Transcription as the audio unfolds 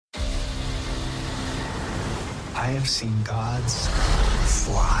I have seen gods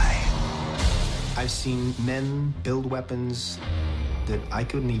fly. I've seen men build weapons that I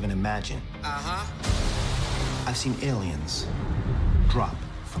couldn't even imagine. I've seen aliens drop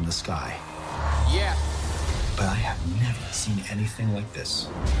from the sky. Yeah. But I have never seen anything like this.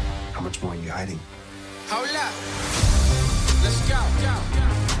 How much more are you hiding? Hold up. Let's go.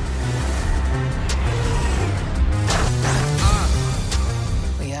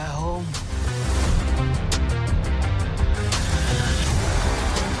 We are home.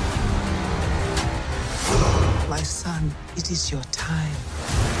 My son, it is your time.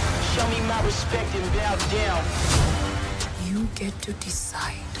 Show me my respect and bow down. You get to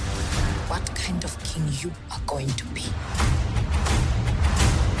decide what kind of king you are going to be.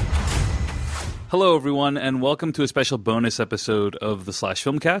 Hello, everyone, and welcome to a special bonus episode of the Slash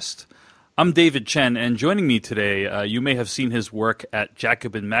Filmcast. I'm David Chen, and joining me today, you may have seen his work at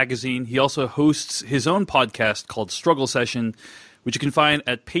Jacobin Magazine. He also hosts his own podcast called Struggle Session, which you can find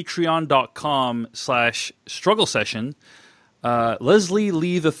at patreon.com/struggle session. Leslie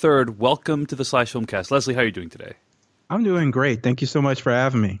Lee III, welcome to the Slash Filmcast. Leslie, how are you doing today? I'm doing great. Thank you so much for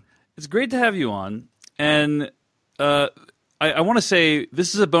having me. It's great to have you on. And I want to say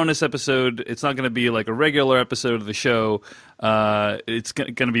this is a bonus episode. It's not going to be like a regular episode of the show. It's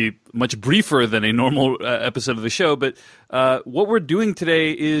going to be much briefer than a normal episode of the show. But what we're doing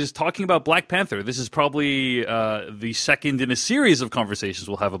today is talking about Black Panther. This is probably the second in a series of conversations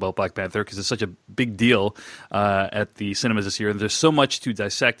we'll have about Black Panther because it's such a big deal at the cinemas this year. And there's so much to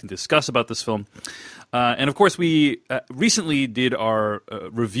dissect and discuss about this film. And of course, we recently did our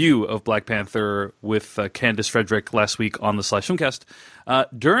review of Black Panther with Candace Frederick last week on the Slash Filmcast.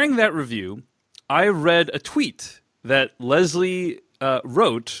 During that review, I read a tweet that Leslie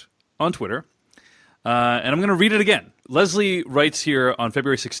wrote on Twitter, and I'm going to read it again. Leslie writes here on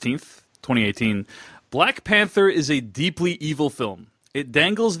February 16th, 2018, Black Panther is a deeply evil film. It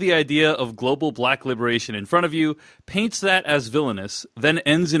dangles the idea of global black liberation in front of you, paints that as villainous, then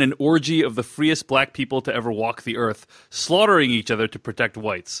ends in an orgy of the freest black people to ever walk the earth, slaughtering each other to protect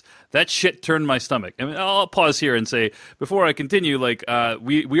whites. That shit turned my stomach. I mean, I'll pause here and say, before I continue,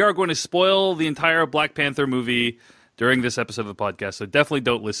 we are going to spoil the entire Black Panther movie during this episode of the podcast, so definitely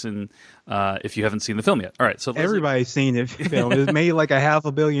don't listen if you haven't seen the film yet. All right, so everybody's seen it. Film. It's made like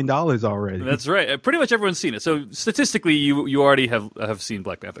 $500 million already. That's right. Pretty much everyone's seen it. So statistically, you already have seen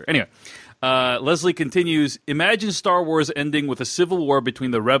Black Panther. Anyway, Leslie continues. Imagine Star Wars ending with a civil war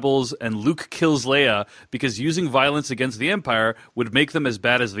between the rebels and Luke kills Leia because using violence against the Empire would make them as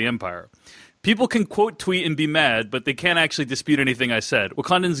bad as the Empire. People can quote tweet and be mad, but they can't actually dispute anything I said.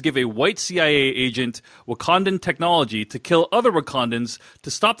 Wakandans give a white CIA agent Wakandan technology to kill other Wakandans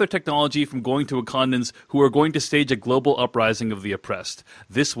to stop their technology from going to Wakandans who are going to stage a global uprising of the oppressed.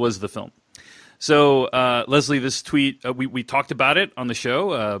 This was the film. So, Leslie, this tweet, we talked about it on the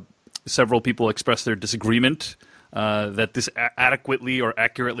show. Several people expressed their disagreement that this adequately or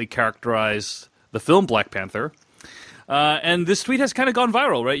accurately characterized the film Black Panther. And this tweet has kind of gone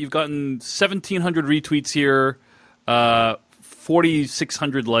viral, right? You've gotten 1,700 retweets here,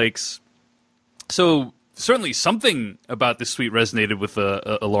 4,600 likes. So certainly something about this tweet resonated with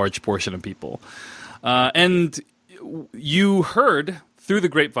a large portion of people. And you heard through the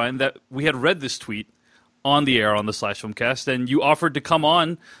grapevine that we had read this tweet on the air on the Slash Filmcast, and you offered to come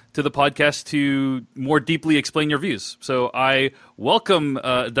on to the podcast to more deeply explain your views. So I welcome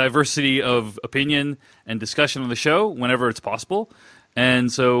diversity of opinion and discussion on the show whenever it's possible.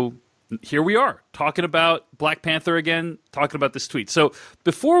 And so here we are, talking about Black Panther again, talking about this tweet. So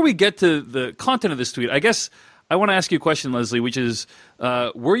before we get to the content of this tweet, I guess I want to ask you a question, Leslie, which is,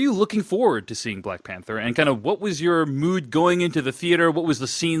 were you looking forward to seeing Black Panther? And kind of what was your mood going into the theater? What was the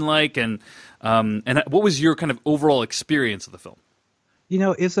scene like? And what was your kind of overall experience of the film? You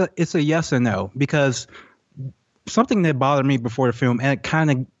know, it's a yes and no, because something that bothered me before the film, and it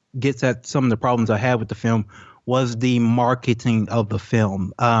kind of gets at some of the problems I had with the film, was the marketing of the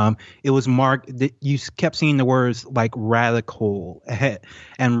film. It was you kept seeing the words like radical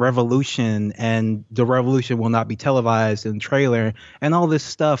and revolution, and the revolution will not be televised in the trailer, and all this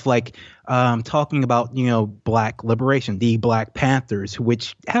stuff like talking about, black liberation, the Black Panthers,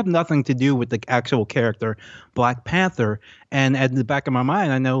 which have nothing to do with the actual character Black Panther. And at the back of my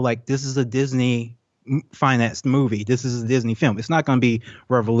mind, I know like this is a Disney financed movie. This is a Disney film. It's not going to be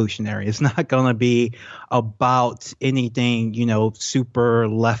revolutionary. It's not going to be about anything, super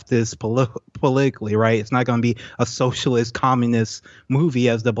leftist politically, right? It's not going to be a socialist, communist movie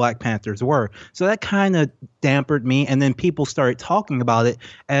as the Black Panthers were. So that kind of dampened me. And then people started talking about it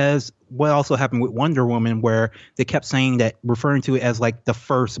as what also happened with Wonder Woman, where they kept saying that, referring to it as like the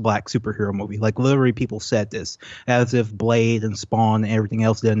first black superhero movie. Like literally people said this as if Blade and Spawn and everything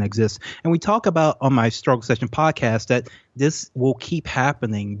else didn't exist. And we talk about on my Struggle Session podcast that this will keep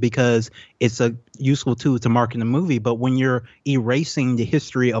happening because it's a useful tool to market the movie. But when you're erasing the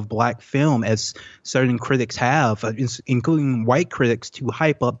history of black film, as certain critics have, including white critics, to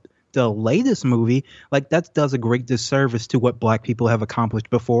hype up the latest movie, like that does a great disservice to what black people have accomplished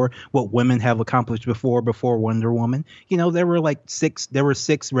before, what women have accomplished before Wonder Woman. You know, there were six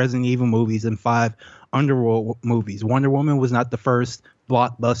Resident Evil movies and 5 Underworld movies. Wonder Woman was not the first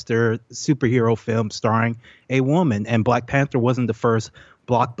blockbuster superhero film starring a woman, and Black Panther wasn't the first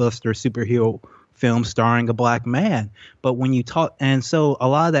blockbuster superhero film starring a black man. But when you talk, and so a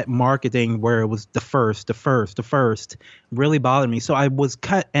lot of that marketing where it was the first really bothered me. So I was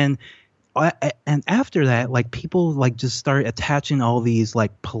cut, and after that, like people like just started attaching all these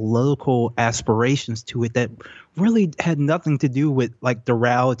like political aspirations to it that really had nothing to do with like the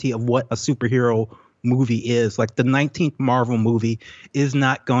reality of what a superhero movie is. Like the 19th Marvel movie is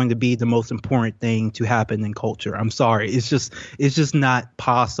not going to be the most important thing to happen in culture. I'm sorry. It's just not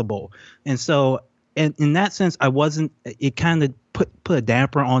possible. And so, and in that sense, it kind of put a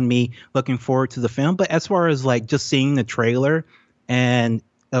damper on me looking forward to the film. But as far as like just seeing the trailer and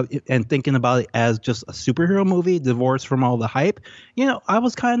thinking about it as just a superhero movie divorced from all the hype, you know, I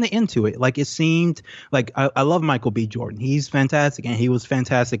was kind of into it. Like it seemed like I love Michael B. Jordan. He's fantastic, and he was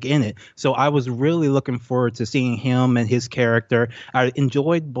fantastic in it. So I was really looking forward to seeing him and his character. I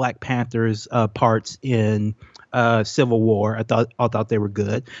enjoyed Black Panther's parts in Civil War. I thought they were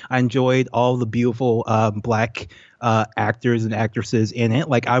good. I enjoyed all the beautiful black actors and actresses in it.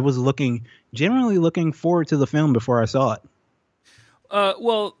 Like I was generally looking forward to the film before I saw it.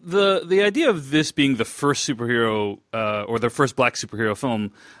 Well, the idea of this being the first superhero or the first black superhero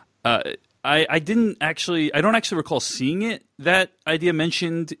film, I don't actually recall seeing that idea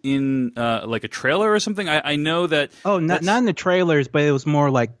mentioned in like a trailer or something. I know that. Oh, not in the trailers, but it was more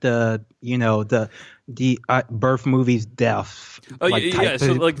like the birth movies death. Oh yeah.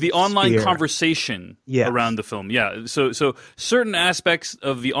 So like the online conversation around the film. Yeah. So certain aspects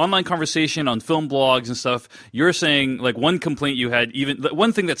of the online conversation on film blogs and stuff, you're saying like one complaint you had, even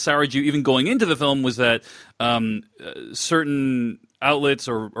one thing that soured you even going into the film, was that certain outlets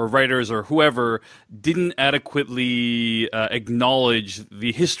or writers or whoever didn't adequately acknowledge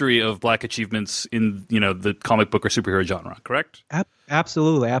the history of black achievements in, you know, the comic book or superhero genre, correct?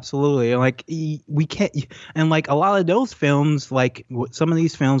 Absolutely. And like we can't, and like a lot of those films, like some of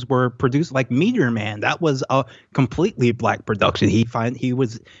these films were produced, like Meteor Man. That was a completely black production. He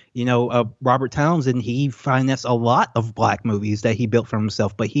was, you know, Robert Townsend. He financed a lot of black movies that he built for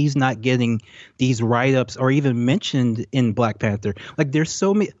himself, but he's not getting these write-ups or even mentioned in Black Panther. Like there's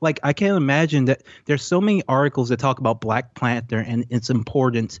so many, like I can't imagine that there's so many articles that talk about Black Panther and its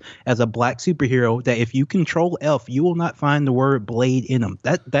importance as a black superhero that if you Control F, you will not find the word Blade in them.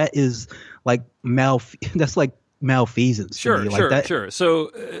 That is like that's like malfeasance. Sure.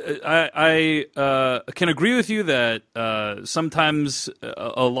 So I can agree with you that sometimes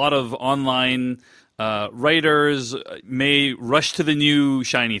a lot of online writers may rush to the new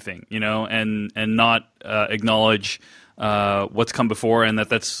shiny thing, you know, and not acknowledge what's come before, and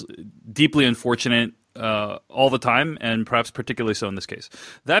that's deeply unfortunate all the time, and perhaps particularly so in this case.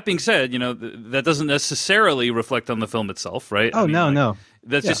 That being said, you know, that doesn't necessarily reflect on the film itself, right? Oh, no.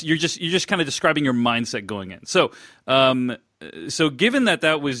 That's just you're just kind of describing your mindset going in. So, so given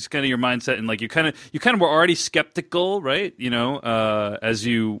that was kind of your mindset, and like you kind of were already skeptical, right? You know, as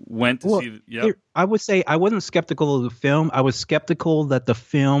you went to see. Yeah, I would say I wasn't skeptical of the film. I was skeptical that the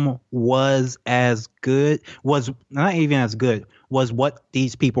film was not even as good. Was what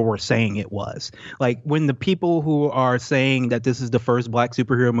these people were saying it was. Like when the people who are saying that this is the first black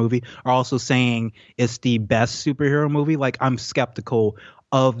superhero movie are also saying it's the best superhero movie, like I'm skeptical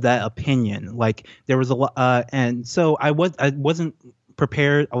of that opinion. Like there was a lot, and so I wasn't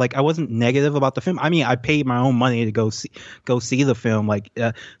prepared. Like I wasn't negative about the film. I mean, I paid my own money to go see the film. Like,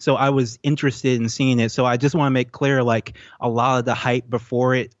 so I was interested in seeing it. So I just want to make clear, like a lot of the hype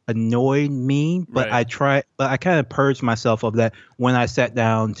before it annoyed me, but right. I kind of purged myself of that when I sat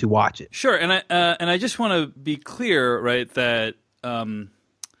down to watch it. Sure, and I just want to be clear, right, that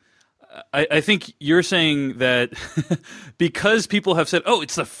I think you're saying that because people have said, oh,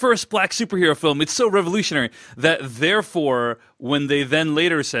 it's the first black superhero film, it's so revolutionary, that therefore when they then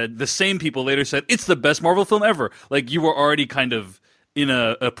later said, the same people later said, it's the best Marvel film ever, like you were already kind of in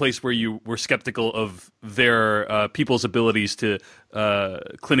a place where you were skeptical of their people's abilities to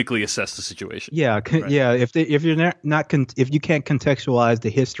clinically assess the situation. Yeah, Right. yeah. If you're if you can't contextualize the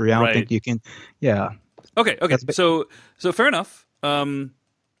history, I don't Right. think you can. Yeah. Okay. So fair enough.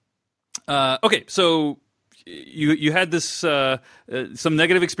 Okay. So you had this some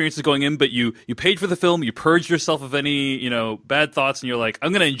negative experiences going in, but you paid for the film. You purged yourself of any bad thoughts, and you're like,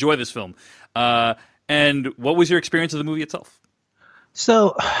 I'm going to enjoy this film. And what was your experience of the movie itself?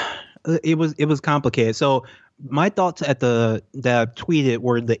 So it was complicated. So my thoughts that I tweeted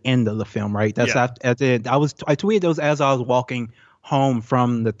were the end of the film, right? That's at the end. I tweeted those as I was walking home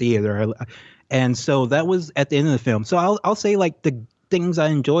from the theater, and so that was at the end of the film. So I'll say like the things I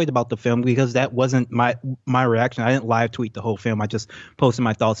enjoyed about the film, because that wasn't my reaction. I didn't live tweet the whole film. I just posted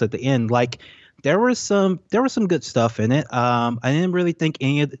my thoughts at the end. Like there was some good stuff in it. I didn't really think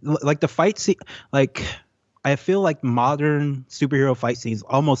any of like the fight scene. Like I feel like modern superhero fight scenes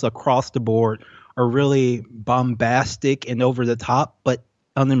almost across the board are really bombastic and over the top, but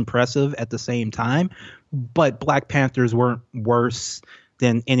unimpressive at the same time. But Black Panthers weren't worse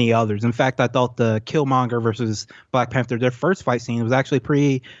than any others. In fact, I thought the Killmonger versus Black Panther, their first fight scene, was actually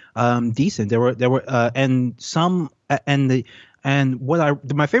pretty decent. There were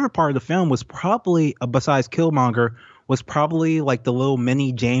my favorite part of the film was probably, besides Killmonger, was probably like the little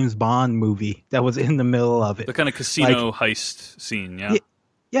mini James Bond movie that was in the middle of it. The kind of casino heist scene, yeah.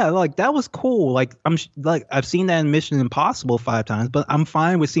 Yeah, like that was cool. Like I've seen that in Mission Impossible 5 times, but I'm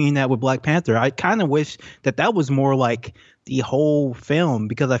fine with seeing that with Black Panther. I kind of wish that was more like the whole film,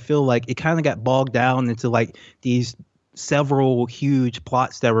 because I feel like it kind of got bogged down into like these several huge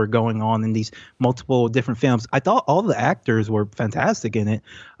plots that were going on in these multiple different films. I thought all the actors were fantastic in it.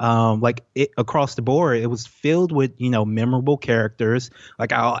 Across the board, it was filled with memorable characters.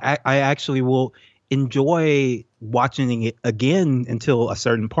 Like I actually will enjoy watching it again until a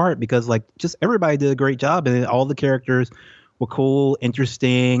certain part, because like just everybody did a great job, and all the characters were cool,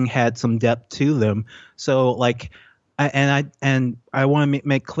 interesting, had some depth to them. So like I want to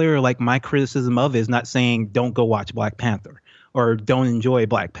make clear, like, my criticism of it is not saying don't go watch Black Panther or don't enjoy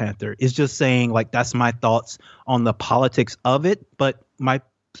Black Panther. It's just saying, like, that's my thoughts on the politics of it. But my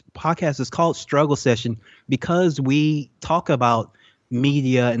podcast is called Struggle Session because we talk about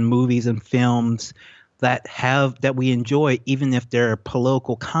media and movies and films that we enjoy, even if their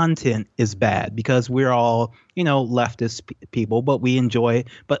political content is bad, because we're all leftist people, but we enjoy.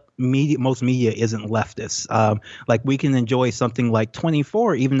 But most media isn't leftist. Like we can enjoy something like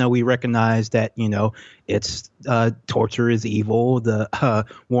 24, even though we recognize that it's torture is evil, the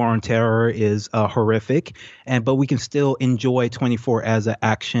war on terror is horrific, but we can still enjoy 24 as an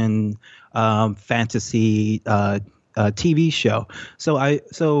action fantasy TV show.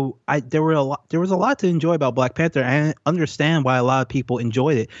 There was a lot to enjoy about Black Panther, and I understand why a lot of people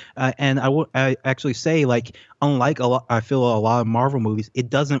enjoyed it. And I actually say, like, unlike I feel a lot of Marvel movies, it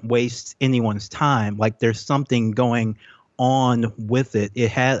doesn't waste anyone's time. Like, there's something going on with it. It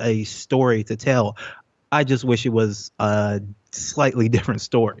had a story to tell. I just wish it was a slightly different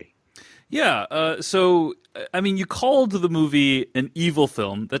story. Yeah. So, I mean, you called the movie an evil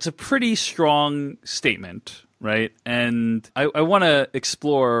film. That's a pretty strong statement, right? And I want to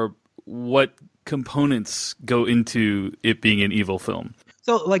explore what components go into it being an evil film.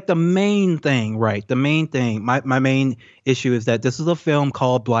 So, like, the main thing, my main issue is that this is a film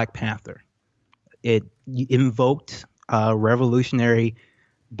called Black Panther. It invoked revolutionary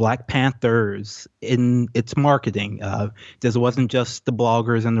Black Panthers in its marketing. This wasn't just the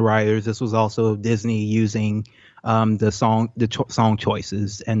bloggers and the writers. This was also Disney using the song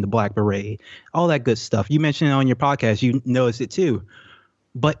choices and the Black Beret, all that good stuff. You mentioned it on your podcast. You noticed it too.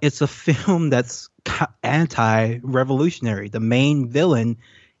 But it's a film that's anti-revolutionary. The main villain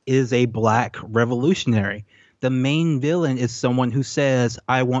is a Black revolutionary. The main villain is someone who says,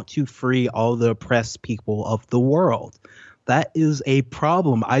 I want to free all the oppressed people of the world. That is a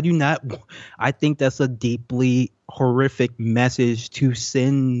problem. I think that's a deeply horrific message to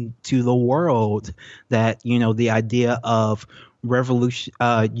send to the world, that, the idea of revolution,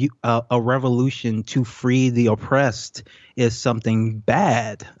 a revolution to free the oppressed is something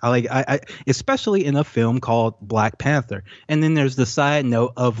bad. I especially in a film called Black Panther. And then there's the side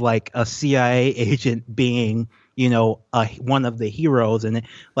note of like a CIA agent being, one of the heroes. And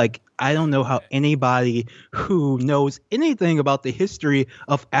like, I don't know how anybody who knows anything about the history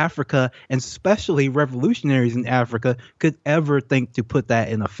of Africa, and especially revolutionaries in Africa, could ever think to put that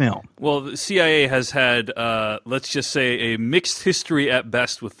in a film. Well, the CIA has had, let's just say, a mixed history at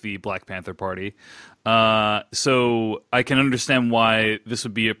best with the Black Panther Party. So I can understand why this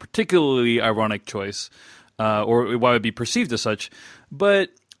would be a particularly ironic choice, or why it would be perceived as such. But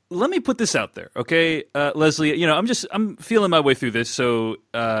let me put this out there, okay, Leslie. You know, I'm feeling my way through this. So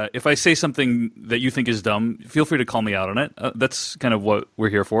if I say something that you think is dumb, feel free to call me out on it. That's kind of what we're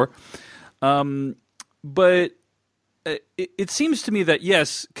here for. But it seems to me that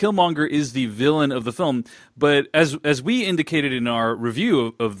yes, Killmonger is the villain of the film. But as we indicated in our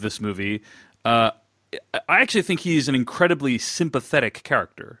review of this movie, I actually think he's an incredibly sympathetic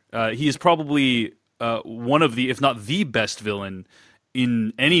character. He is probably one of the, if not the best villain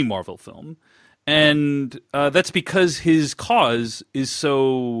in any Marvel film, and that's because his cause is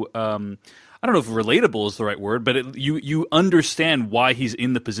so I don't know if relatable is the right word, but you understand why he's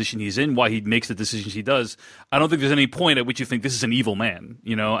in the position he's in, why he makes the decisions he does. I don't think there's any point at which you think this is an evil man.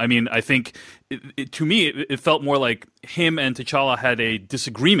 You know, I mean, I think to me it felt more like him and T'Challa had a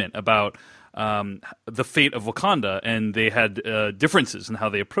disagreement about the fate of Wakanda, and they had differences in how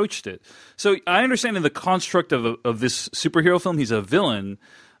they approached it. So I understand in the construct of this superhero film, he's a villain,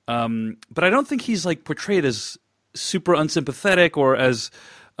 but I don't think he's like portrayed as super unsympathetic or as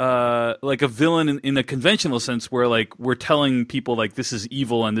like a villain in a conventional sense, where like we're telling people like this is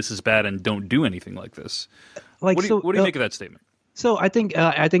evil and this is bad and don't do anything like this. Like, what do you make of that statement? So I think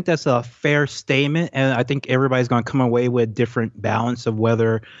that's a fair statement, and I think everybody's going to come away with a different balance of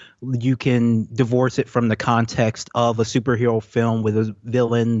whether you can divorce it from the context of a superhero film with a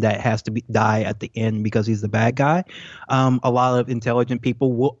villain that has to die at the end because he's the bad guy. A lot of intelligent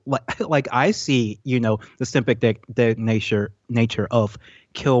people will like I see, you know, the sympathetic nature of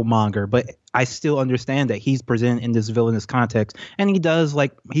Killmonger, but I still understand that he's presented in this villainous context, and he does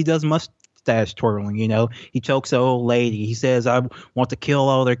mustache twirling, you know, he chokes an old lady, he says I want to kill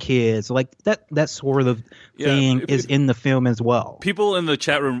all their kids, like that sort of thing is in the film as well. People in the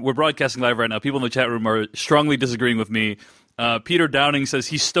chat room, we're broadcasting live right now, people in the chat room are strongly disagreeing with me. Peter Downing says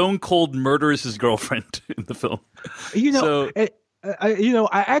he stone cold murders his girlfriend in the film. You know, so,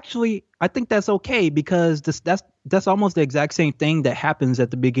 I think that's okay, because that's almost the exact same thing that happens at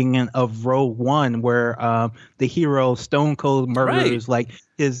the beginning of Rogue One, where the hero stone cold murders like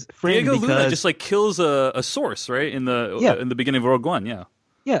his friend. Diego Luna just like kills a source, right, in the beginning of Rogue One. Yeah,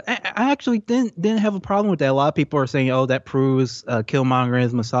 I actually didn't have a problem with that. A lot of people are saying, "Oh, that proves Killmonger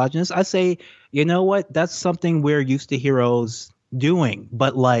is misogynist." I say, you know what? That's something we're used to heroes doing,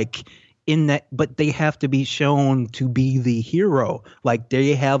 but like. But they have to be shown to be the hero. Like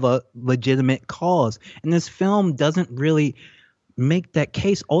they have a legitimate cause. And this film doesn't really make that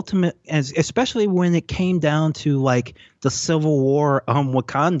case especially when it came down to like the Civil War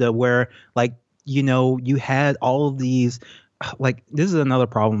Wakanda, where like, you know, you had all of these, like, this is another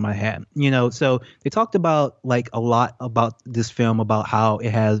problem I had, you know. So they talked about like a lot about this film, about how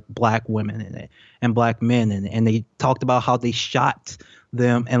it has black women in it and black men in it. And they talked about how they shot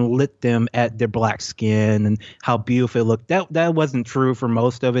them and lit them at their black skin and how beautiful it looked. That wasn't true for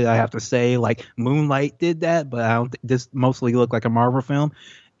most of it, I have to say. Like Moonlight did that, but I don't think this mostly looked like a Marvel film.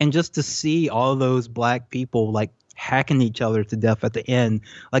 And just to see all those black people like hacking each other to death at the end,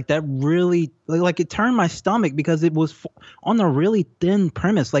 like that really, like it turned my stomach, because it was on a really thin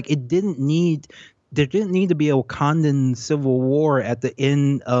premise. Like there didn't need to be a Wakandan civil war at the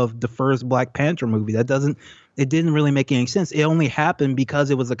end of the first Black Panther movie. It didn't really make any sense. It only happened because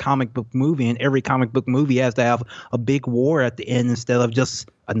it was a comic book movie, and every comic book movie has to have a big war at the end instead of just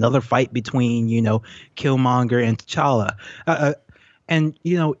another fight between, you know, Killmonger and T'Challa. And,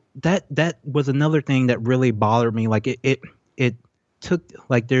 you know, that was another thing that really bothered me. Like it took,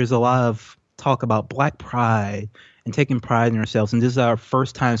 like, there's a lot of talk about Black pride and taking pride in ourselves. And this is our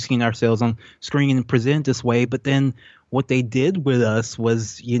first time seeing ourselves on screen and present this way. But then what they did with us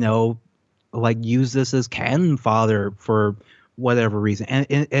was, you know, like use this as cannon fodder for whatever reason.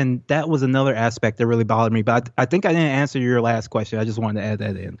 And that was another aspect that really bothered me. But I think I didn't answer your last question. I just wanted to add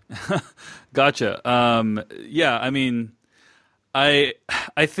that in. Gotcha. Yeah, I mean, I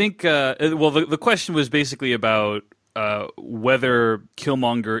think, well, the question was basically about whether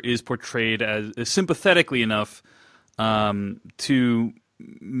Killmonger is portrayed as sympathetically enough to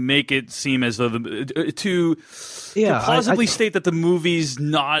make it seem as though to plausibly state that the movie's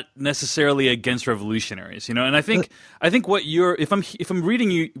not necessarily against revolutionaries, you know. And I think what if I'm reading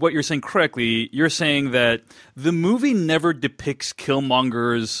you what you're saying correctly, you're saying that the movie never depicts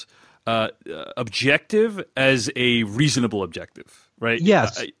Killmonger's objective as a reasonable objective, right?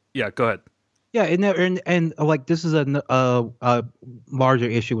 Yes. Yeah. Go ahead. Yeah, and like this is a larger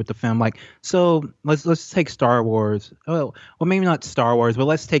issue with the film. Like, so let's take Star Wars. Well, maybe not Star Wars, but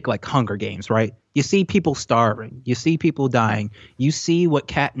let's take like Hunger Games, right? You see people starving, you see people dying, you see what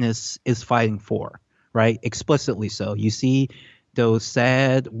Katniss is fighting for, right? Explicitly so. You see those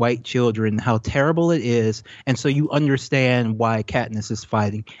sad white children, how terrible it is, and so you understand why Katniss is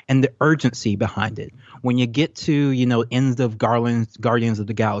fighting and the urgency behind it. When you get to, ends of Guardians of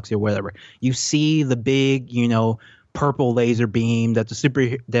the Galaxy or whatever, you see the big, purple laser beam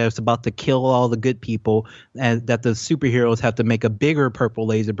that's about to kill all the good people, and that the superheroes have to make a bigger purple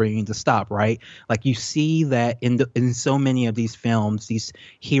laser beam to stop, right? Like, you see that in so many of these films, these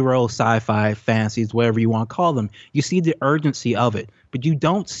hero sci-fi fantasies, whatever you want to call them. You see the urgency of it, but you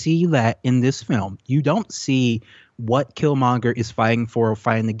don't see that in this film. You don't see what Killmonger is fighting for or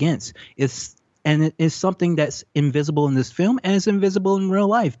fighting against. It is something that's invisible in this film, and it's invisible in real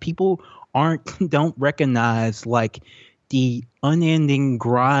life. People don't recognize like the unending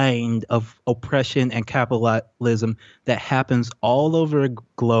grind of oppression and capitalism that happens all over the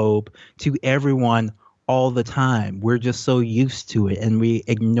globe to everyone all the time. We're just so used to it and we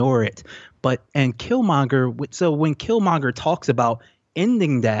ignore it. And Killmonger, so when Killmonger talks about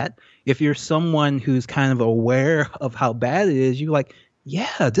ending that, if you're someone who's kind of aware of how bad it is, you're like,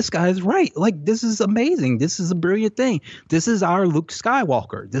 yeah, this guy is right. Like, this is amazing. This is a brilliant thing. This is our Luke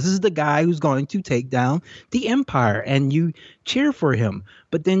Skywalker. This is the guy who's going to take down the Empire, and you cheer for him.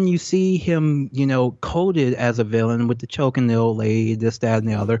 But then you see him, coded as a villain with the choking the old lady, this, that, and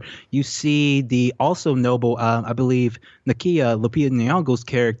the other. You see the also noble, I believe, Lupita Nyong'o's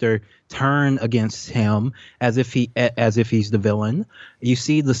character turn against him as if he's the villain. You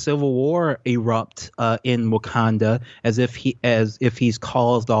see the Civil War erupt in Wakanda as if he's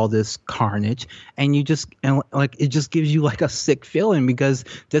caused all this carnage, and it just gives you like a sick feeling, because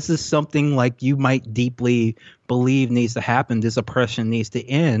this is something like you might deeply believe needs to happen. This oppression needs to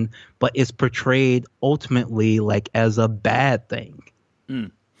end, but it's portrayed ultimately like as a bad thing.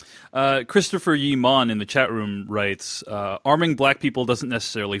 Christopher Yee Mon in the chat room writes, arming black people doesn't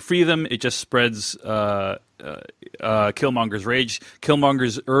necessarily free them. It just spreads Killmonger's rage.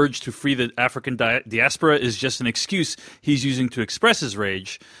 Killmonger's urge to free the African diaspora is just an excuse he's using to express his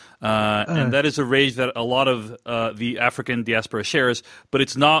rage. And that is a rage that a lot of the African diaspora shares, but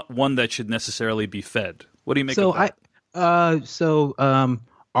it's not one that should necessarily be fed. What do you make of that?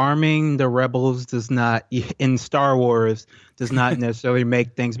 Arming the rebels does not, in Star Wars, does not necessarily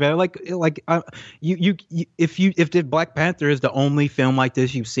make things better. If the Black Panther is the only film like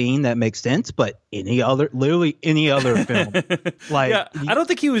this you've seen, that makes sense. But literally any other film, I don't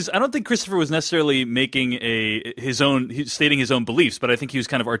think Christopher was necessarily making stating his own beliefs, but I think he was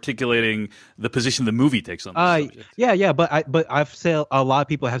kind of articulating the position the movie takes on this subject. But I've said, a lot of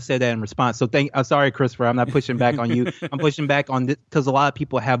people have said that in response. So I'm sorry, Christopher, I'm not pushing back on you. I'm pushing back on this because a lot of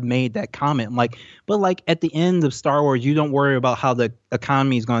people have made that comment. But at the end of Star Wars, you don't worry about how the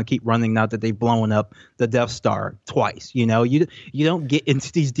economy is going to keep running now that they've blown up the Death Star twice. You don't get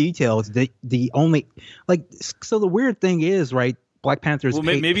into these details. So the weird thing is, right, Black Panther's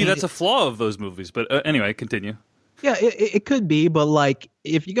maybe that's a flaw of those movies, but anyway, continue. Yeah, it could be, but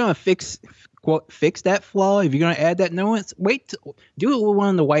if you're gonna fix that flaw, if you're gonna add that nuance, do it with one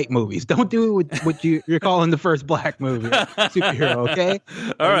of the white movies. Don't do it with what you're calling the first black movie superhero. Okay.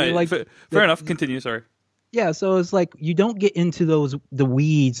 All right. Fair enough. Continue. Sorry. Yeah, so it's you don't get into the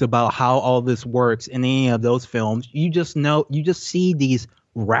weeds about how all this works in any of those films. You just see these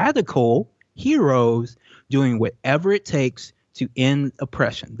radical heroes doing whatever it takes to end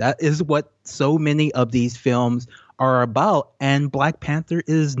oppression. That is what so many of these films are about, and Black Panther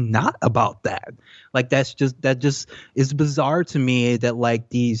is not about that. That just is bizarre to me that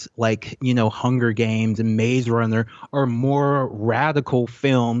these Hunger Games and Maze Runner are more radical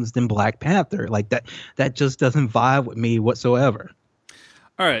films than Black Panther. That just doesn't vibe with me whatsoever.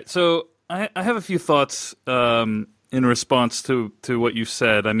 All right, so I have a few thoughts in response to what you've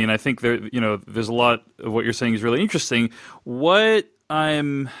said. I mean, I think there's a lot of what you're saying is really interesting. What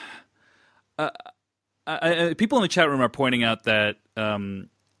people in the chat room are pointing out that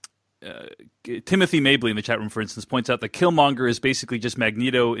Timothy Mabley in the chat room, for instance, points out that Killmonger is basically just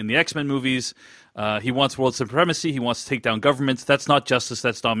Magneto in the X-Men movies. He wants world supremacy. He wants to take down governments. That's not justice.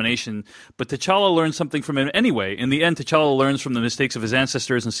 That's domination. But T'Challa learns something from him anyway. In the end, T'Challa learns from the mistakes of his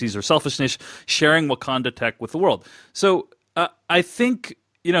ancestors and sees their selfishness, sharing Wakanda tech with the world. So I think,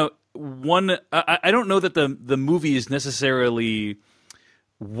 I don't know that the movie is necessarily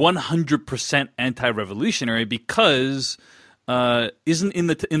 100% anti-revolutionary, because isn't in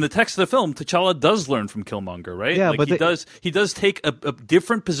the text of the film, T'Challa does learn from Killmonger, right? Yeah, but he does take a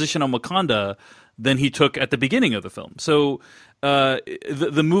different position on Wakanda than he took at the beginning of the film. So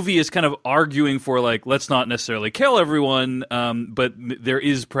the movie is kind of arguing for let's not necessarily kill everyone, but there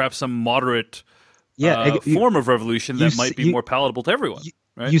is perhaps some moderate form of revolution that might be more palatable to everyone.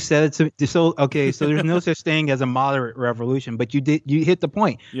 right? You said it to so okay. So there's no such thing as a moderate revolution, but you hit the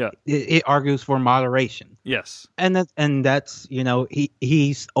point. Yeah. It argues for moderation. Yes. And that's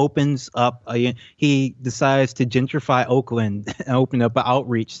he opens up he decides to gentrify Oakland and open up an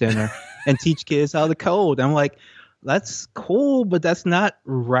outreach center and teach kids how to code. I'm like, that's cool, but that's not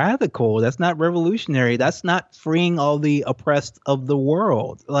radical. That's not revolutionary. That's not freeing all the oppressed of the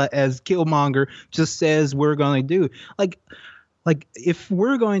world, as Killmonger just says we're going to do. Like if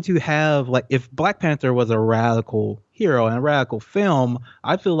we're going to have if Black Panther was a radical hero and a radical film,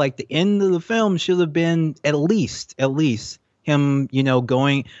 I feel like the end of the film should have been at least him,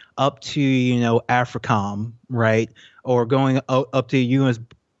 going up to, AFRICOM, right? Or going up to US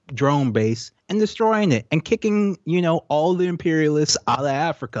drone base and destroying it and kicking, all the imperialists out of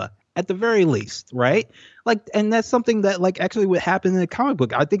Africa at the very least, right? And that's something that actually would happen in the comic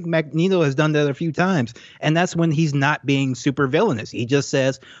book. I think Magneto has done that a few times, and that's when he's not being super villainous. He just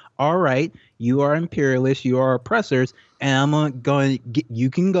says, all right, you are imperialists, you are oppressors, and I'm going to get, you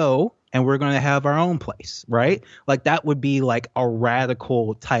can go, and we're going to have our own place, right? That would be a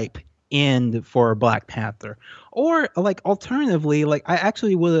radical type end for Black Panther. Or alternatively, I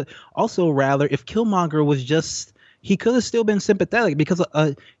actually would also rather if Killmonger was just, he could have still been sympathetic, because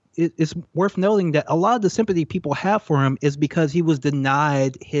it's worth noting that a lot of the sympathy people have for him is because he was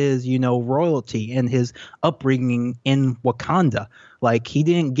denied his, royalty and his upbringing in Wakanda. He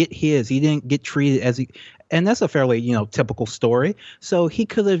didn't get he didn't get treated as and that's a fairly, typical story. So he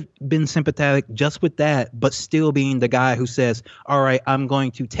could have been sympathetic just with that, but still being the guy who says, all right, I'm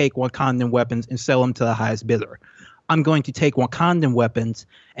going to take Wakandan weapons and sell them to the highest bidder. I'm going to take Wakandan weapons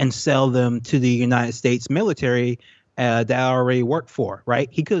and sell them to the United States military that I already worked for, right?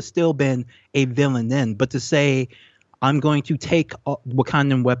 He could have still been a villain then, but to say, I'm going to take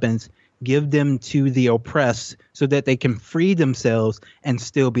Wakandan weapons, give them to the oppressed so that they can free themselves and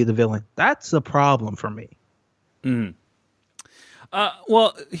still be the villain, that's a problem for me. Mm.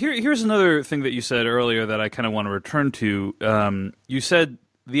 Well, here's another thing that you said earlier that I kind of want to return to. You said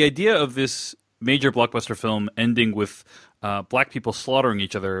the idea of this major blockbuster film ending with black people slaughtering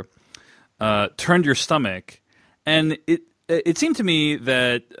each other turned your stomach. And it seemed to me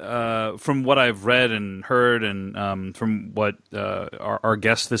that from what I've read and heard and from what our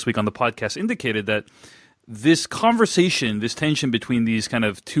guest this week on the podcast indicated, that this conversation, this tension between these kind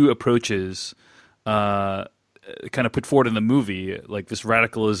of two approaches kind of put forward in the movie, like this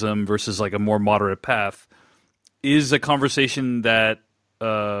radicalism versus a more moderate path, is a conversation that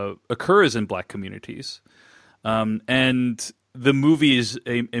occurs in black communities. And the movie is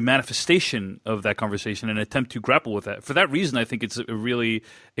a manifestation of that conversation, an attempt to grapple with that. For that reason, I think it's a really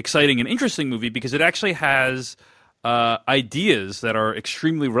exciting and interesting movie, because it actually has ideas that are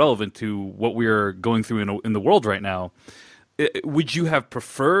extremely relevant to what we're going through in the world right now. Would you have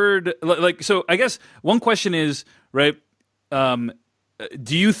preferred, so I guess one question is, right,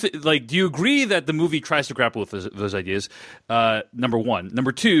 do you agree that the movie tries to grapple with those ideas? Number one.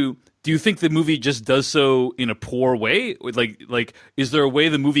 Number two, do you think the movie just does so in a poor way? Is there a way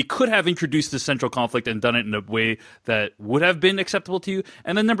the movie could have introduced this central conflict and done it in a way that would have been acceptable to you?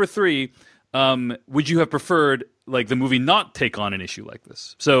 And then number three, would you have preferred the movie not take on an issue like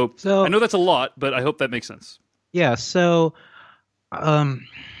this? So I know that's a lot, but I hope that makes sense. Yeah. So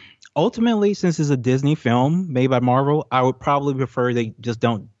ultimately, since it's a Disney film made by Marvel, I would probably prefer they just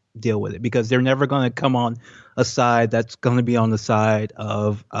don't deal with it, because they're never going to come on a side that's going to be on the side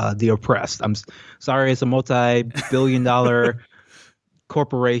of the oppressed. I'm sorry, it's a multi-billion-dollar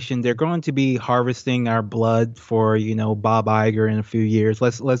corporation. They're going to be harvesting our blood for Bob Iger in a few years.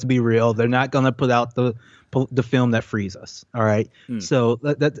 Let's be real. They're not going to put out the film that frees us. All right. So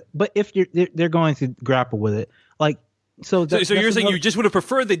but if they're going to grapple with it, so you're saying you just would have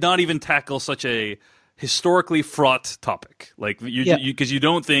preferred they not even tackle such a historically fraught topic, because you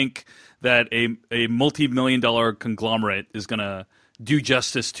don't think that a multi-million-dollar conglomerate is going to do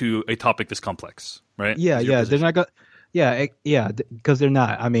justice to a topic this complex, right? Yeah, they're not going. Yeah, because they're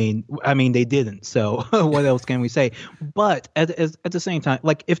not. I mean, they didn't. So what else can we say? But at the same time,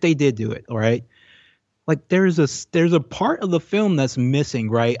 if they did do it, all right, there's a part of the film that's missing,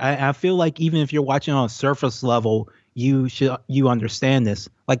 right? I feel like even if you're watching on a surface level, you understand this.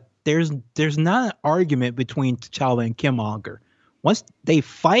 There's not an argument between T'Challa and Killmonger. Once they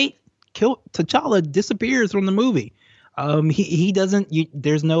fight, T'Challa disappears from the movie. He doesn't.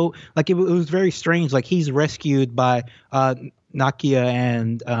 There's no it was very strange. He's rescued by Nakia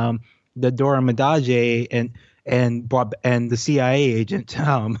and the Dora Milaje and the CIA agent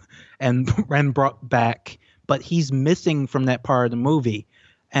and brought back, but he's missing from that part of the movie.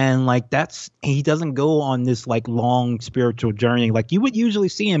 And like he doesn't go on this like long spiritual journey like you would usually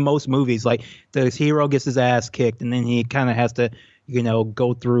see in most movies. Like the hero gets his ass kicked and then he kind of has to,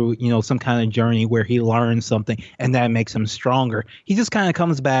 go through, some kind of journey where he learns something and that makes him stronger. He just kind of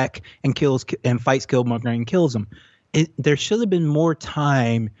comes back and fights Killmonger and kills him. There should have been more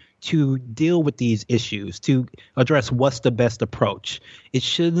time to deal with these issues, to address what's the best approach. It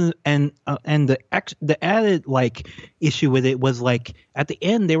shouldn't, and the added like issue with it was like at the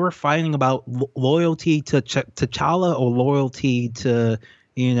end they were fighting about loyalty to T'Challa or loyalty to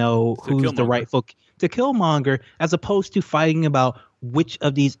who's the rightful to Killmonger, as opposed to fighting about which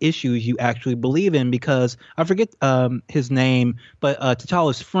of these issues you actually believe in. Because I forget his name, but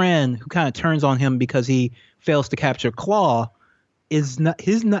T'Challa's friend who kind of turns on him because he fails to capture Claw.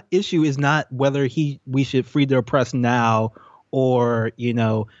 Issue is not whether we should free the oppressed now or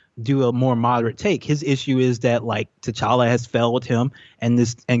do a more moderate take. His issue is that like T'Challa has failed him and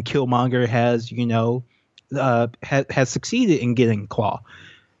Killmonger has has succeeded in getting Claw.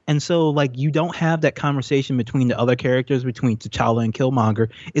 And so like you don't have that conversation between the other characters, between T'Challa and Killmonger.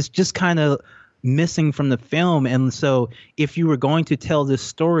 It's just kind of missing from the film. And so if you were going to tell this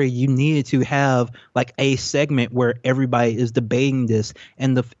story, you needed to have like a segment where everybody is debating this.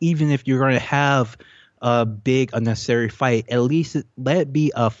 And even if you're going to have a big unnecessary fight, at least let it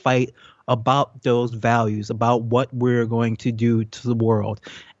be a fight about those values, about what we're going to do to the world.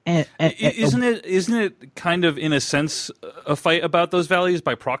 And isn't it kind of in a sense a fight about those values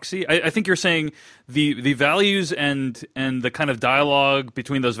by proxy? I think you're saying the values and the kind of dialogue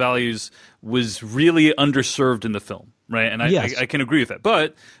between those values was really underserved in the film, right? And yes. I can agree with that.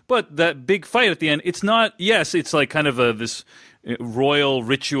 But that big fight at the end, it's not. Yes, it's like kind of this royal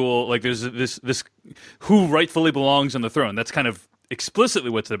ritual. Like there's this who rightfully belongs on the throne. That's kind of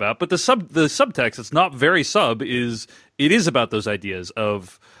explicitly what's it about. But the subtext, it's not very it is about those ideas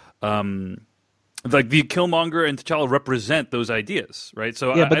of like the Killmonger and T'Challa represent those ideas, right?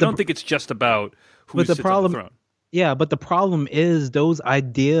 So I don't think it's just about who sits on the throne. Yeah, but the problem is those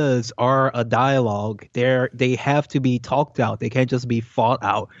ideas are a dialogue. They have to be talked out. They can't just be fought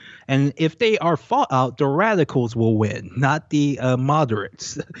out. And if they are fought out, the radicals will win, not the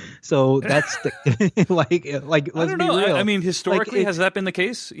moderates. So that's like let's be real. I mean, historically, has that been the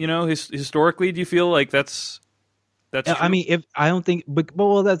case? Historically, do you feel like that's true? I mean,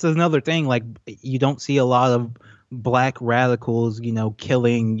 well, that's another thing. Like, you don't see a lot of black radicals,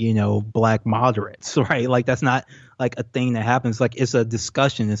 killing, black moderates, right? Like, that's not like a thing that happens. Like, it's a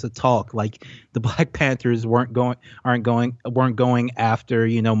discussion, it's a talk. Like, the Black Panthers weren't going after,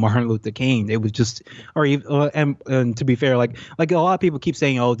 Martin Luther King. It was just, or even, and to be fair, like a lot of people keep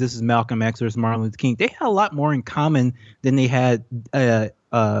saying, oh, this is Malcolm X versus Martin Luther King. They had a lot more in common than they had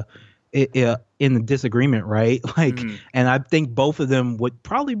in the disagreement, right? Like, and I think both of them would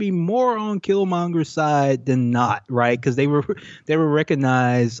probably be more on Killmonger's side than not, right? Because they were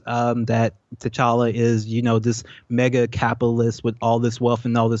recognize that T'Challa is, this mega capitalist with all this wealth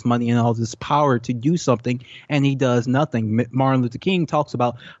and all this money and all this power to do something, and he does nothing. Martin Luther King talks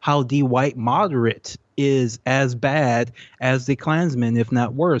about how the white moderate is as bad as the Klansman, if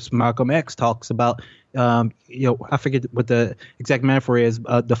not worse. Malcolm X talks about I forget what the exact metaphor is,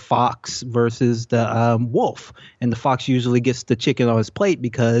 the fox versus the wolf, and the fox usually gets the chicken on his plate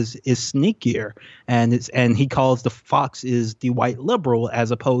because it's sneakier, and he calls the fox is the white liberal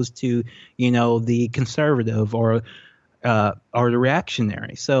as opposed to the conservative or the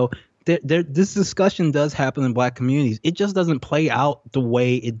reactionary. So this discussion does happen in black communities. It just doesn't play out the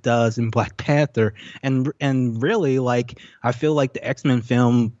way it does in Black Panther. And really, like, I feel like the X-Men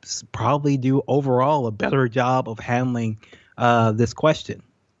films probably do overall a better job of handling this question.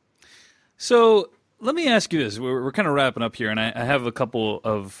 So let me ask you this. We're kind of wrapping up here, and I have a couple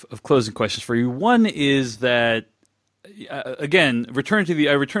of closing questions for you. One is that, again, I return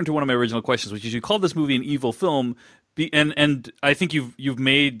to one of my original questions, which is you called this movie an evil film. And I think you've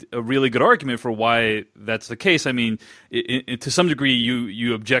made a really good argument for why that's the case. I mean, to some degree,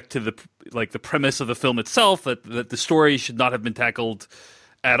 you object to the premise of the film itself, that the story should not have been tackled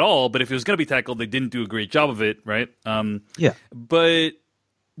at all. But if it was going to be tackled, they didn't do a great job of it, right? Yeah. But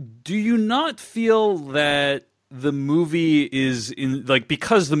do you not feel that the movie is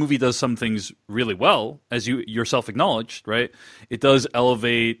because the movie does some things really well, as you yourself acknowledged, right? It does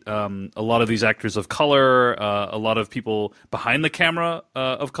elevate a lot of these actors of color, a lot of people behind the camera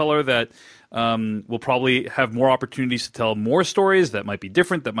of color that will probably have more opportunities to tell more stories that might be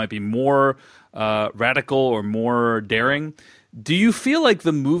different, that might be more radical or more daring. Do you feel like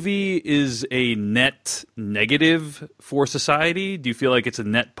the movie is a net negative for society? Do you feel like it's a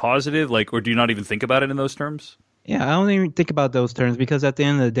net positive, or do you not even think about it in those terms? Yeah, I don't even think about those terms because at the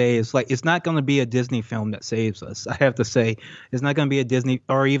end of the day, it's like it's not going to be a Disney film that saves us. I have to say, it's not going to be a Disney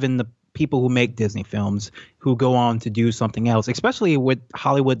or even the people who make Disney films who go on to do something else, especially with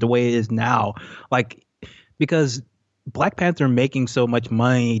Hollywood the way it is now. Like, because Black Panther making so much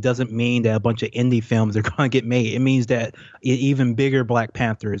money doesn't mean that a bunch of indie films are going to get made. It means that an even bigger Black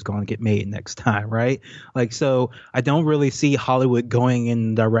Panther is going to get made next time, right? Like, so I don't really see Hollywood going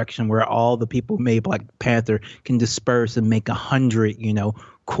in the direction where all the people who made Black Panther can disperse and make 100,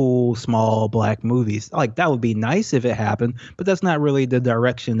 cool small black movies. Like that would be nice if it happened, but that's not really the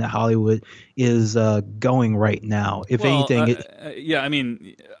direction that Hollywood is going right now. If anything, yeah, I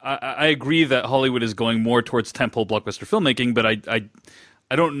mean, I agree that Hollywood is going more towards tentpole blockbuster filmmaking, but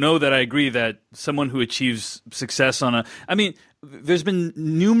I don't know that I agree that someone who achieves success on I mean, there's been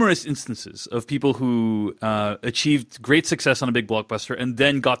numerous instances of people who achieved great success on a big blockbuster and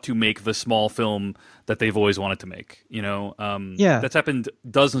then got to make the small film that they've always wanted to make. That's happened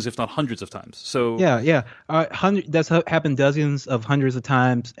dozens, if not hundreds of times. So yeah. That's happened dozens of hundreds of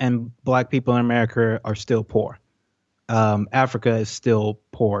times, and black people in America are still poor. Africa is still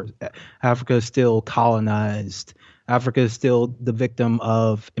poor. Africa is still colonized. Africa is still the victim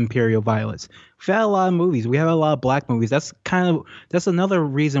of imperial violence. We've had a lot of movies. We have a lot of black movies. That's another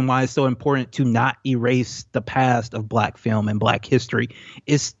reason why it's so important to not erase the past of black film and black history,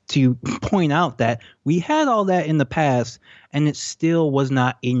 is to point out that we had all that in the past and it still was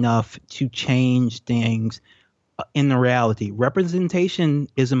not enough to change things in the reality. Representation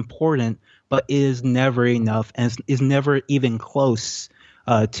is important, but it is never enough and is never even close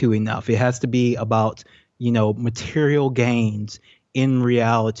to enough. It has to be about material gains in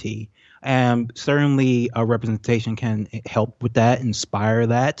reality. And certainly a representation can help with that, inspire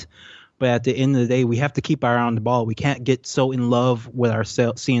that. But at the end of the day, we have to keep our eye on the ball. We can't get so in love with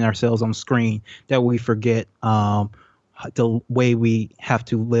seeing ourselves on screen that we forget the way we have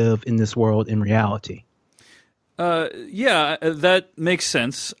to live in this world in reality. Yeah, that makes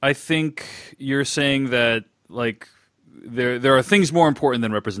sense. I think you're saying that, like, there are things more important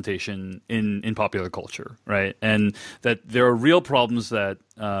than representation in popular culture, right? And that there are real problems that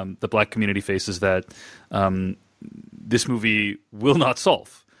the black community faces that this movie will not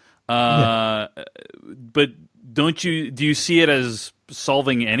solve. But do you see it as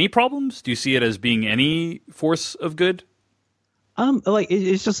solving any problems? Do you see it as being any force of good?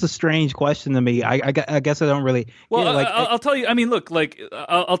 It's just a strange question to me. I guess I don't really. Well, I'll tell you. I mean, look,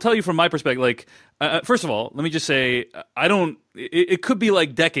 I'll tell you from my perspective. First of all, let me just say, I don't. It could be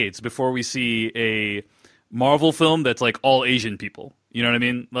like decades before we see a Marvel film that's like all Asian people. You know what I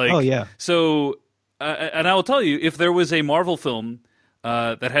mean? Like, oh yeah. So, and I will tell you, if there was a Marvel film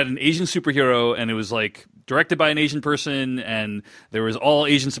that had an Asian superhero and it was like directed by an Asian person and there was all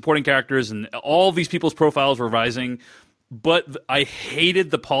Asian supporting characters and all these people's profiles were rising, but I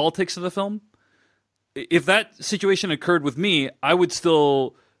hated the politics of the film. If that situation occurred with me, I would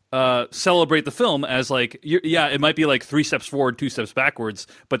still celebrate the film as like, it might be like 3 steps forward, 2 steps backwards,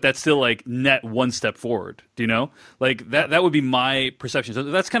 but that's still like net 1 step forward. Do you know? Like that would be my perception. So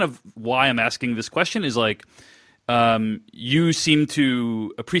that's kind of why I'm asking this question, is like, you seem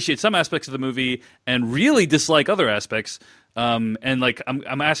to appreciate some aspects of the movie and really dislike other aspects. And like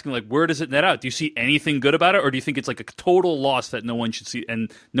I'm asking, like, where does it net out? Do you see anything good about it, or do you think it's like a total loss that no one should see,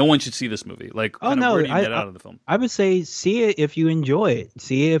 and no one should see this movie? Like, where do you net out of the film? I would say see it if you enjoy it.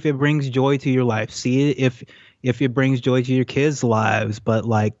 See it if it brings joy to your life. See it if it brings joy to your kids' lives. But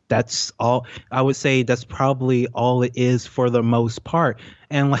like, that's all. I would say that's probably all it is for the most part.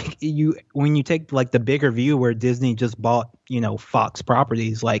 And like when you take like the bigger view where Disney just bought Fox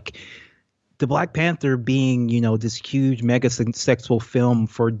properties, like the Black Panther being, this huge mega successful film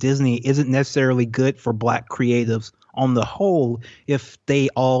for Disney isn't necessarily good for black creatives on the whole. If the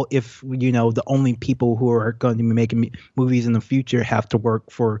only people who are going to be making movies in the future have to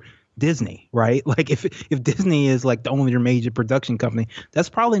work for Disney, right? Like if Disney is like the only major production company, that's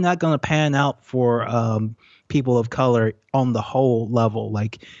probably not going to pan out for people of color on the whole level.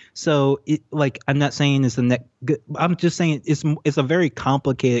 Like, so it, like, I'm not saying it's I'm just saying it's a very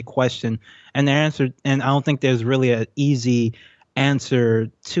complicated question, and the answer, and I don't think there's really an easy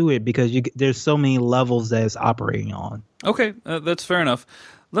answer to it because there's so many levels that it's operating on. Okay, that's fair enough.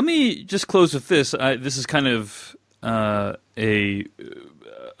 Let me just close with this. This is kind of a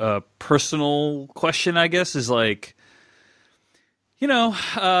personal question, I guess, is like,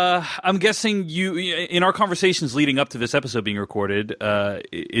 I'm guessing you, in our conversations leading up to this episode being recorded,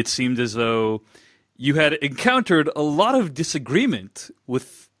 it seemed as though you had encountered a lot of disagreement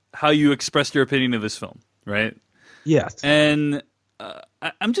with how you expressed your opinion of this film, right? Yes. And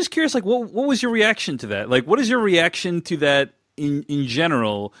I'm just curious, like, what was your reaction to that? Like, what is your reaction to that in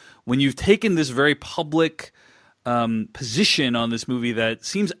general when you've taken this very public position on this movie that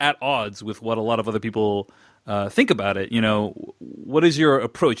seems at odds with what a lot of other people think about it? You know, what is your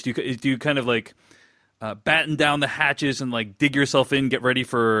approach? Do you kind of like batten down the hatches and like dig yourself in, get ready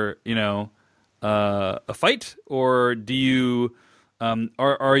for a fight, or do you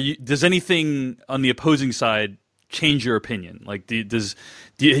does anything on the opposing side change your opinion? Like,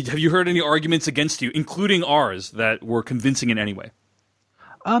 have you heard any arguments against you, including ours, that were convincing in any way?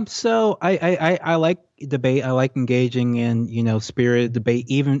 So I like debate. I like engaging in, spirited debate,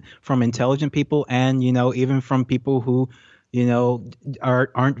 even from intelligent people and, even from people who,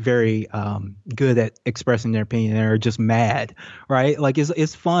 aren't very good at expressing their opinion and are just mad, right? Like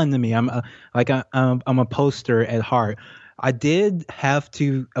it's fun to me. I'm a poster at heart. I did have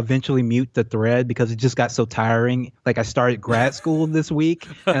to eventually mute the thread because it just got so tiring. Like I started grad school this week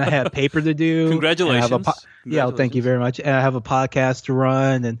and I had paper to do. Congratulations. Yeah, thank you very much. And I have a podcast to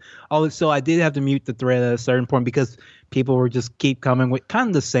run and all. So I did have to mute the thread at a certain point because people were just keep coming with kind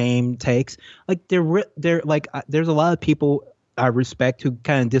of the same takes. Like they're like there's a lot of people I respect who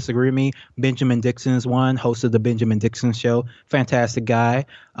kind of disagree with me. Benjamin Dixon is one, host of the Benjamin Dixon Show. Fantastic guy.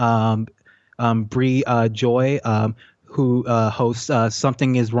 Bree Joy, who hosts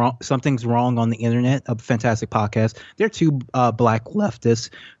Something's Wrong on the Internet, a fantastic podcast. They're two black leftists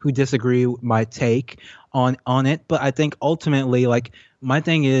who disagree with my take on it. But I think ultimately, like, my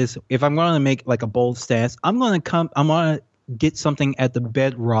thing is, if I'm going to make like a bold stance, I'm going to get something at the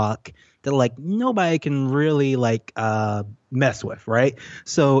bedrock that like nobody can really like mess with, right?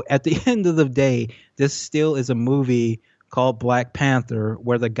 So at the end of the day, this still is a movie called Black Panther,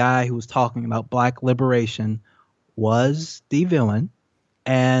 where the guy who was talking about black liberation was the villain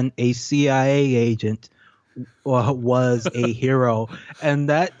and a CIA agent was a hero. And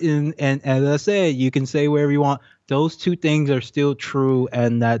as I said, you can say whatever you want. Those two things are still true,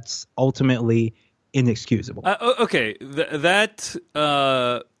 and that's ultimately inexcusable. Okay, that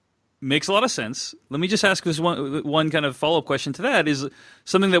makes a lot of sense. Let me just ask this one kind of follow-up question to that. Is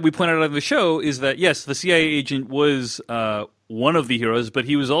something that we pointed out on the show is that, yes, the CIA agent was one of the heroes, but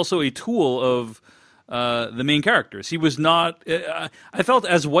he was also a tool of the main characters. He was not. I felt,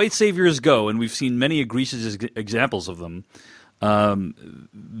 as white saviors go, and we've seen many egregious examples of them.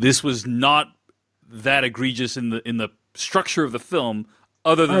 This was not that egregious in the structure of the film,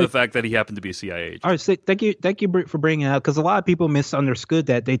 other than the fact that he happened to be a CIA agent. All right, so thank you for bringing it up, because a lot of people misunderstood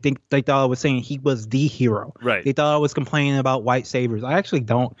that. They thought I was saying he was the hero. Right. They thought I was complaining about white saviors. I actually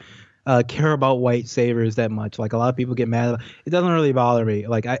don't care about white saviors that much. Like, a lot of people get mad about it. Doesn't really bother me.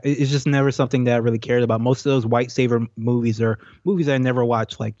 Like, it's just never something that I really cared about. Most of those white savior movies are movies I never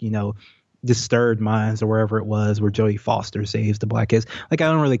watched, like, Disturbed Minds or wherever it was, where Jodie Foster saves the black kids. Like,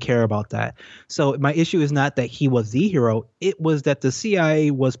 I don't really care about that. So my issue is not that he was the hero. It was that the CIA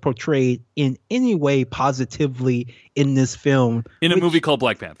was portrayed in any way positively in this film. In a movie called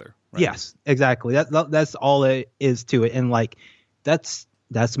Black Panther. Right? Yes, exactly. That's all it is to it. And like, that's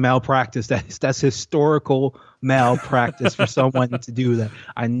malpractice. That's historical malpractice for someone to do that.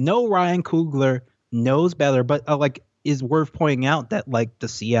 I know Ryan Coogler knows better, but is worth pointing out that like the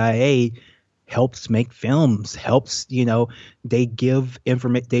CIA helps make films, they give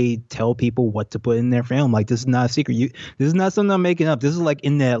information, they tell people what to put in their film. Like, this is not a secret. This is not something I'm making up. This is like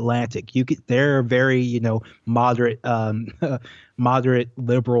in the Atlantic. They're very, moderate, moderate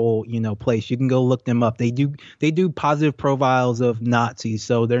liberal, place. You can go look them up. They do positive profiles of Nazis,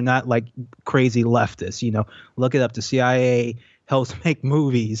 so they're not like crazy leftists. Look it up. The CIA helps make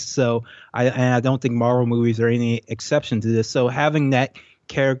movies. So I don't think Marvel movies are any exception to this. So having that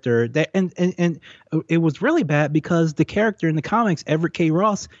character that and it was really bad because the character in the comics, Everett K.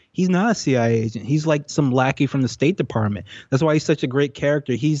 Ross, he's not a CIA agent. He's like some lackey from the State Department. That's why he's such a great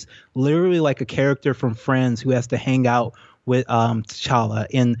character. He's literally like a character from Friends who has to hang out with T'Challa.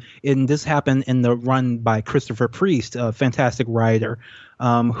 And this happened in the run by Christopher Priest, a fantastic writer,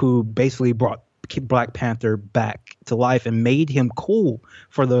 who basically brought Black Panther back to life and made him cool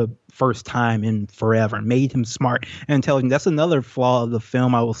for the first time in forever, and made him smart and intelligent. That's another flaw of the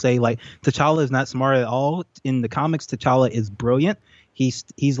film, I will say. Like, T'Challa is not smart at all. In the comics, T'Challa is brilliant. He's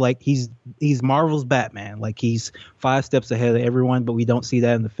Marvel's Batman. Like, he's 5 steps ahead of everyone, but we don't see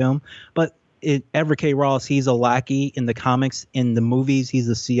that in the film. But Everett K. Ross, he's a lackey in the comics. In the movies, he's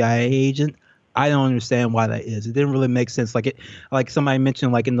a CIA agent. I don't understand why that is. It didn't really make sense. Like somebody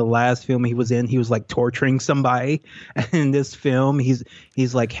mentioned, like in the last film he was in, he was like torturing somebody. And in this film, he's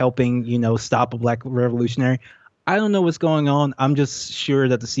like helping, stop a black revolutionary. I don't know what's going on. I'm just sure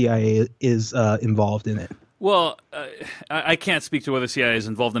that the CIA is involved in it. Well, I can't speak to whether CIA is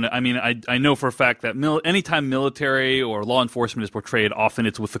involved in it. I mean, I know for a fact that anytime military or law enforcement is portrayed, often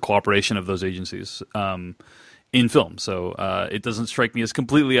it's with the cooperation of those agencies in film. So it doesn't strike me as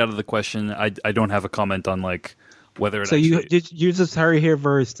completely out of the question. I don't have a comment on like whether it. So you just heard here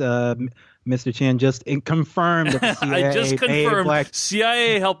first, Mr. Chin, just confirm that the CIA I just confirmed –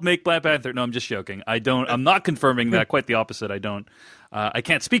 CIA helped make Black Panther. No, I'm just joking. I'm not confirming that. Quite the opposite. I don't. I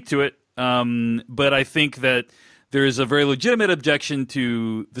can't speak to it. But I think that there is a very legitimate objection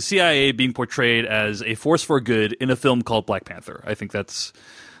to the CIA being portrayed as a force for good in a film called Black Panther. I think that's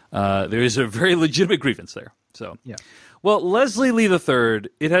there is a very legitimate grievance there. So, yeah. Well, Leslie Lee III,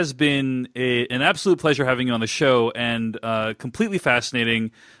 it has been an absolute pleasure having you on the show, and completely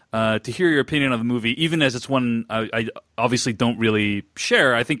fascinating to hear your opinion on the movie, even as it's one I obviously don't really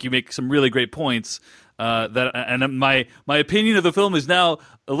share. I think you make some really great points. And my opinion of the film is now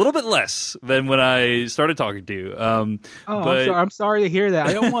a little bit less than when I started talking to you. I'm sorry to hear that.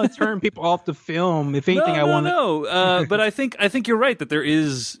 I don't want to turn people off the film. If anything, but I think you're right that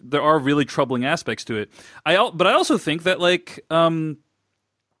there are really troubling aspects to it. But I also think that like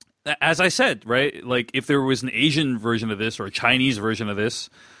as I said, right, like if there was an Asian version of this or a Chinese version of this,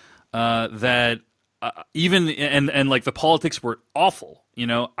 that even and like the politics were awful, you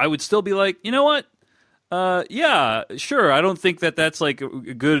know, I would still be like, you know what? Yeah, sure. I don't think that that's like a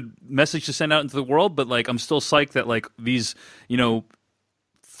good message to send out into the world, but like I'm still psyched that like these,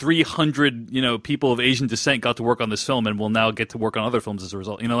 300, people of Asian descent got to work on this film and will now get to work on other films as a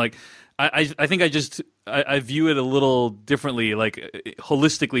result. Like I think I view it a little differently, like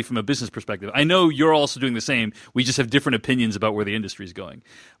holistically from a business perspective. I know you're also doing the same. We just have different opinions about where the industry is going.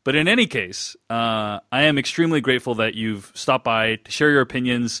 But in any case, I am extremely grateful that you've stopped by to share your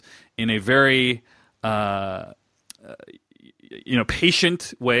opinions in a very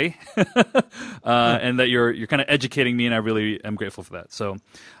patient way, and that you're kind of educating me, and I really am grateful for that. So,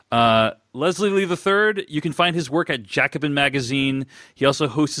 Leslie Lee III, you can find his work at Jacobin Magazine. He also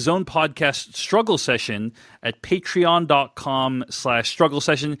hosts his own podcast, Struggle Session, at patreon.com/struggle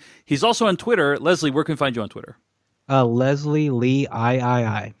session. He's also on Twitter. Leslie, where can we find you on Twitter? Leslie Lee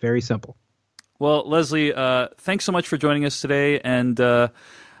III. Very simple. Well, Leslie, thanks so much for joining us today, and I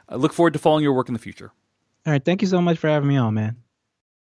look forward to following your work in the future. All right. Thank you so much for having me on, man.